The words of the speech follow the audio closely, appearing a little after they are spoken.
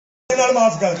गल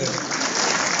माफ कर दे।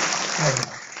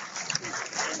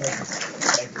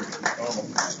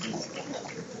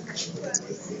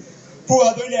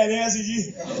 भूआ तो ही लै रहे सी जी।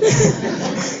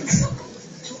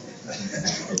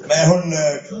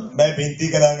 मैं बेनती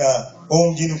करांगा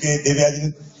ओम जी नूं कि दिव्या जी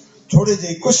नूं थोड़े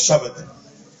जे कुछ शब्द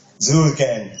जरूर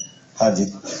कहन। हाँ जी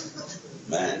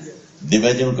मैं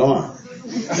दिव्या जी नूं कहां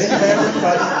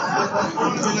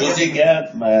तुसीं क्या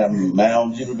मैं ओम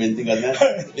जी नूं बेनती करना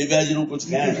दिव्या जी नूं कुछ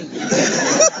कहन।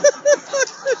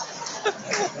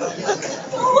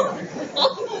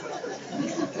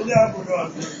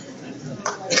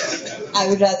 I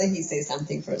would rather he say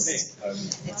something first.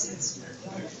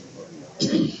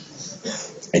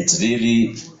 It's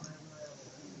really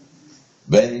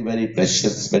very, very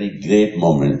precious, very great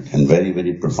moment and very,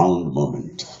 very profound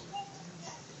moment.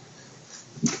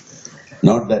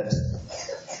 Not that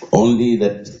only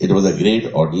that it was a great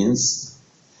audience,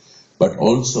 but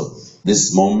also this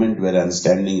moment where I'm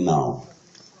standing now,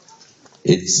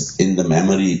 it's in the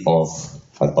memory of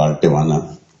Harpal Tiwana,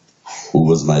 who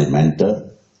was my mentor,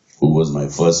 who was my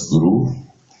first guru.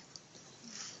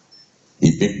 He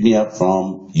picked me up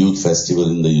from youth festival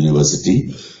in the university.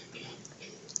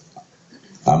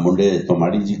 आ मुंडे तो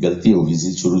माड़ी जी गलती हो गई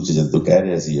सी शुरू च जब तो कह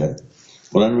रहा सी यार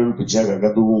उन्होंने मैंने पूछा काका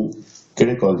तू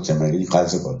किहड़े कॉलेज च मैं जी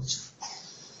खालसा कॉलेज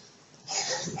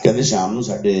कहते शाम नूं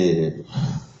साडे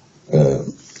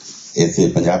इत्थे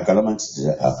पंजाब कला मंच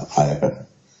आया कर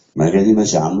मैं कहा जी मैं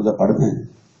शाम नूं तां पढ़ना है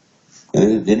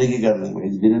कहते दिने की करना है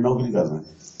मैं दिने नौकरी करना है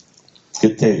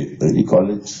कित्थे जी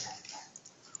कॉलेज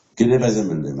कितने पैसे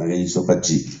मिल रहे मैं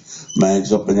 125 मैं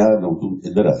 150 दूं तू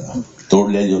इधर आ तोड़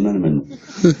लिया जी उन्होंने मैनू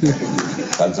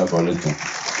खालसा कॉलेज तो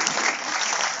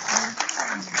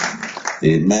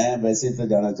मैं वैसे तो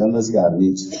जाना चाहता सी आर्मी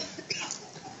च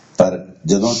पर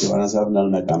जदों तिवाना साहब नाल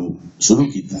मैं काम शुरू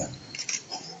किया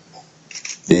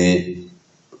ते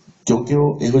क्योंकि वो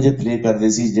इहो जे प्ले करते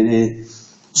सी जिहड़े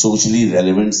सोशली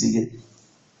रेलेवेंट सीगे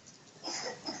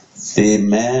ते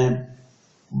मैं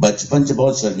बचपन च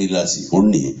बहुत शर्मीला सी हुण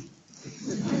नहीं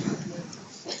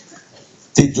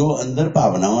ते जो अंदर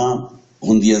भावनावां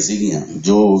हुंदियां सीगियां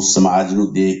जो समाज नूं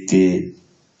देख के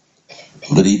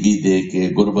गरीबी देख के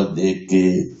गुरबत देख के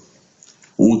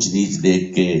ऊंच नीच देख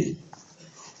के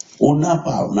उन्हां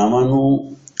भावनावां नूं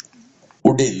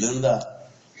उडेलण दा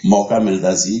मौका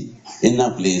मिलदा सी इन्हां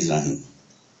प्लेज राहीं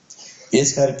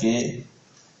इस करके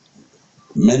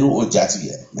मैनू वो जच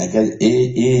गया मैं कहा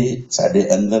ये साडे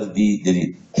अंदर दी जिहड़ी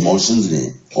इमोशनस ने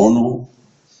ओनू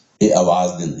ये आवाज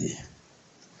देंदे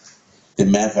ते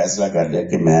मैं फैसला कर लिया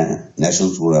कि मैं नेशनल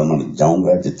स्कूल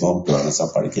जाऊंगा जितों तिवाना साहब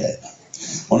पढ़ के आए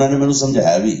उन्होंने मैनू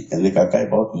समझाया भी कहते काका ये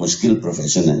बहुत मुश्किल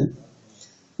प्रोफेशन है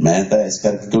मैं तो इस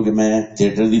करके क्योंकि मैं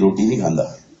थिएटर की रोटी नहीं खाता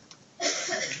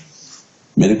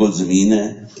मेरे को जमीन है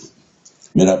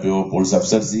मेरा प्यो पुलिस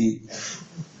अफसर सी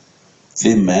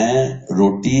ते मैं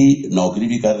रोटी नौकरी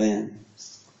भी कर रहे हैं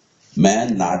मैं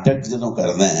नाटक जदों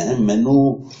करदा है मैनू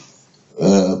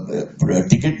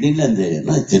टिकट नहीं लेंदे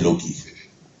ना इत्थे लोकी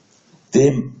ते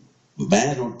मैं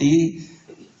रोटी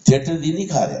थिएटर दी नहीं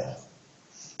खा रहा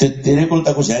ते तेरे कोल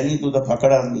तां कुछ है नहीं तू तां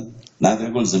फकड़ आदमी ना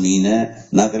तेरे कोल जमीन है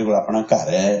ना तेरे कोल अपना घर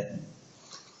है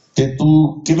ते तू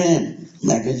किवें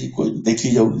मैं कहा जी कोई देखी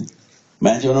जाऊगी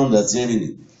मैं जो उन्होंने दस्सिया भी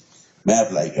नहीं मैं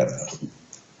अप्लाई करता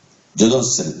जदों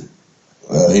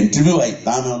इंटरव्यू आई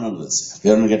तां मैं उन्होंने दस्सिया फिर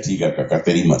उन्होंने कहा ठीक है काका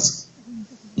तेरी मर्जी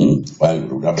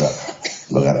वाहिगुरू रब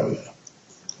वगैरह वगैरह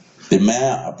ते मैं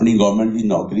अपनी गवर्नमेंट की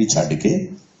नौकरी छड्ड के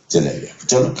चले गया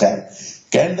चलो खैर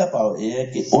कहने का भाव यह है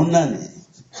कि उन्होंने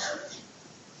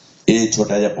ये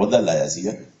छोटा जिहा पौधा लाया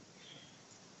सीगा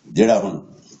जिहड़ा हुण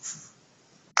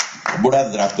बुढ़ा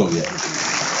दरख्त हो गया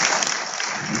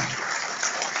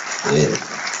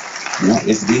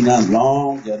it's been a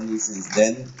long journey since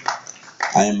then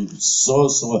I am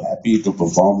so happy to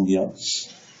perform here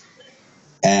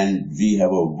and we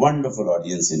have a wonderful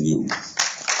audience in you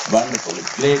wonderful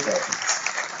great audience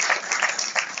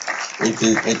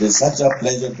it is such a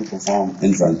pleasure to perform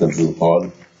in front of you all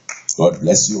God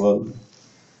bless you all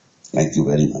thank you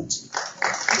very much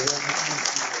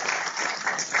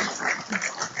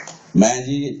मैं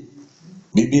जी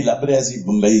बीबी लभ रहा सी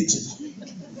बंबई च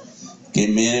कि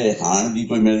मेरे हाण दी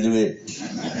कोई मिल जाए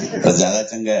तो ज्यादा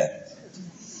चंगा है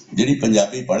जिहड़ी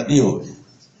पंजाबी पढ़दी होवे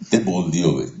ते बोलदी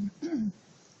होवे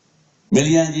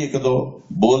मिलियां जी एक दो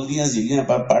बोलदियां सीगियां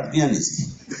पर पढ़दियां नहीं सी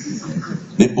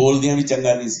ते बोलदियां भी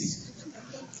चंगा नहीं सी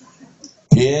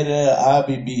फिर आ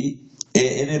बीबी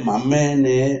ਇਹਦੇ ਮਾਮੇ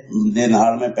ਨੇ ਦੇ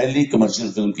ਨਾਲ मैं पहली कमर्शियल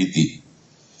फिल्म की थी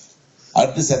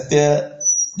अर्ध सत्य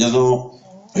ਜਦੋਂ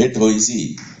हिट हुई सी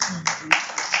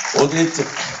ਉਹਦੇ ਚ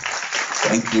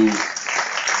थैंक यू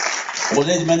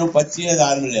ਉਹਦੇ ਚ ਮੈਨੂੰ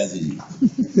 25,000 ਮਿਲਿਆ ਸੀ ਜੀ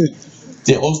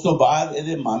ਤੇ ਉਸ ਤੋਂ ਬਾਅਦ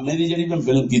ਇਹਦੇ ਮਾਮੇ ਦੀ ਜਿਹੜੀ ਮੈਂ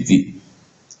ਫਿਲਮ ਕੀਤੀ,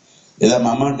 ਇਹਦਾ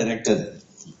ਮਾਮਾ ਡਾਇਰੈਕਟਰ ਹੈ,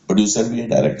 ਪ੍ਰੋਡਿਊਸਰ ਵੀ ਹੈ,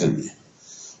 ਡਾਇਰੈਕਟਰ ਵੀ ਹੈ।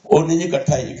 ਉਹਨੇ ਜੀ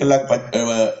ਇਕੱਠਾ 1 ਲੱਖ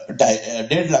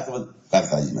 1.5 ਲੱਖ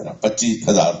ਕਰਤਾ ਜੀ ਮੇਰਾ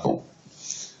 25,000 ਤੋਂ,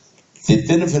 ਤੇ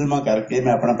 3 ਫਿਲਮਾਂ ਕਰਕੇ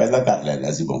ਮੈਂ ਆਪਣਾ ਪਹਿਲਾ ਘਰ ਲੈ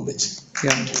ਲਿਆ ਸੀ ਬੰਬੇ 'ਚ।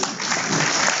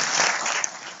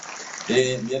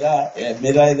 ਤੇ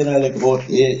ਮੇਰਾ ਇਹਦੇ ਨਾਲ ਇੱਕ ਹੋਰ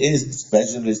ਇਹ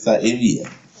ਸਪੈਸ਼ਲ ਰਿਸ਼ਤਾ ਇਹ ਵੀ ਹੈ।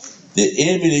 ਤੇ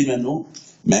ਇਹ ਮਿਲੀ ਮੈਨੂੰ,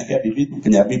 ਮੈਂ ਕਿਹਾ ਬੀਬੀ ਤੂੰ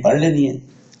ਪੰਜਾਬੀ ਪੜ੍ਹ ਲੈਣੀ ਹੈ?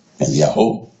 ਕਹਿੰਦੀ ਆਹੋ,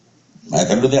 ਮੈਂ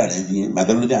ਤਾਂ ਲੁਧਿਆਣੇ ਦੀ, ਮੈਂ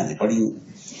ਤਾਂ ਲੁਧਿਆਣੇ ਪੜ੍ਹੀ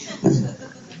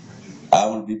ਆ।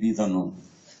 ਹੁਣ ਬੀਬੀ ਤੁਹਾਨੂੰ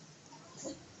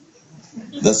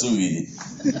ਦੱਸੂਗੀ ਜੀ।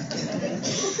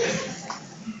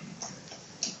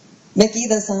 मैं की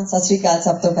दसा, सत श्री अकाल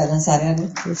सब तो पहला सारिਆਂ ਨੂੰ।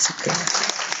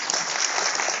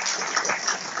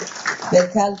 मेरे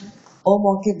ख्याल ਉਹ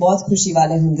ਮੌਕੇ ਬਹੁਤ ਖੁਸ਼ੀ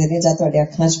ਵਾਲੇ ਹੁੰਦੇ ਨੇ ਜਦ ਤੁਹਾਡੇ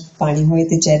ਅੱਖਾਂ 'ਚ ਪਾਣੀ ਹੋਏ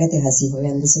ਤੇ ਚਿਹਰੇ ਤੇ ਹੱਸੀ ਹੋਏ,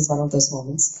 and this is one of ਦੋਸ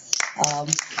moments.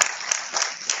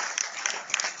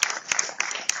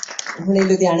 ਹੁਣ ਇਹ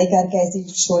ਲੁਧਿਆਣੇ ਕਰਕੇ ਆਈ ਸੀ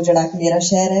ਸ਼ੋ, ਜਿਹੜਾ ਮੇਰਾ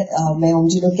ਸ਼ਹਿਰ ਹੈ। ਮੈਂ ਓਮ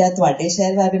ਜੀ ਨੂੰ ਕਿਹਾ ਤੁਹਾਡੇ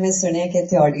ਸ਼ਹਿਰ ਬਾਰੇ ਮੈਂ ਸੁਣਿਆ ਕਿ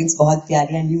ਇੱਥੇ ਆਡੀਅנס ਬਹੁਤ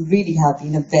ਪਿਆਰੀ, and you really have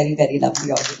been a very very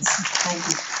Lovely audience. Thank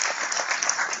you.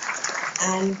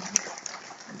 And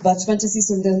बचपन च असीं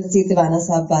सुनते हुंदे सी तिवाना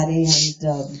साहब बारे, and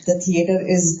the theatre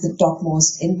is the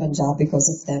topmost in Punjab because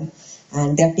of them,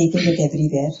 and they are taking it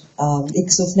everywhere.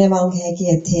 एक सुपने वांग है कि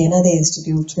इत्थे इन्हां दे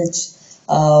इंस्टीट्यूट विच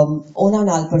उन्हां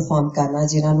नाल परफॉर्म करना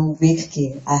जिन्हां नूं वेख के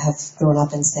I have grown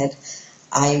up and said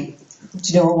I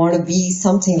want to be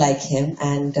something like him,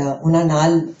 and उन्हां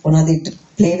नाल उन्हां दे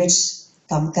play विच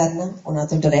काम करना, उन्हां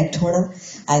तो डायरेक्ट होना,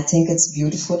 I think it's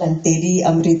beautiful. and तेरी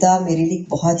अमृता मेरे लिए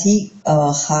बहुत ही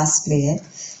खास प्ले है,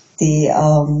 ਤੇ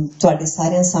ਤੁਹਾਡੇ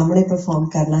ਸਾਰਿਆਂ ਸਾਹਮਣੇ ਪਰਫਾਰਮ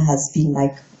ਕਰਨਾ has been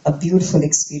like a beautiful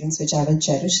experience which I will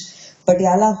cherish.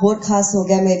 Patiala ਹੋਰ ਖਾਸ ਹੋ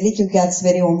ਗਿਆ ਮੇਰੇ ਲਈ ਕਿਉਂਕਿ ਅੱਜ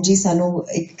ਸਵੇਰੇ ਓਮ ਜੀ ਸਾਨੂੰ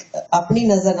ਇੱਕ ਆਪਣੀ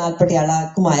ਨਜ਼ਰ ਨਾਲ ਪਟਿਆਲਾ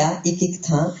ਘੁਮਾਇਆ ਇੱਕ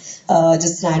ਥਾਂ,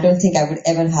 ਜਿਸ ਤਰ੍ਹਾਂ I don't think I would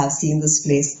ever have seen this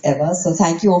place ever. So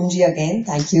thank you Om ji again,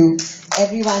 thank you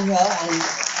everyone here, and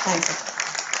thank you.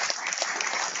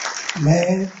 मैं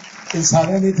इन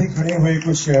सारे ने थे खड़े हुए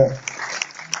कुछ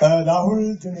राहुल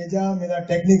जुनेजा मेरा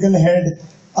टेक्निकल हेड,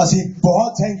 ਅਸੀਂ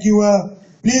ਬਹੁਤ thank you.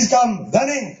 Please come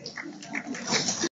running.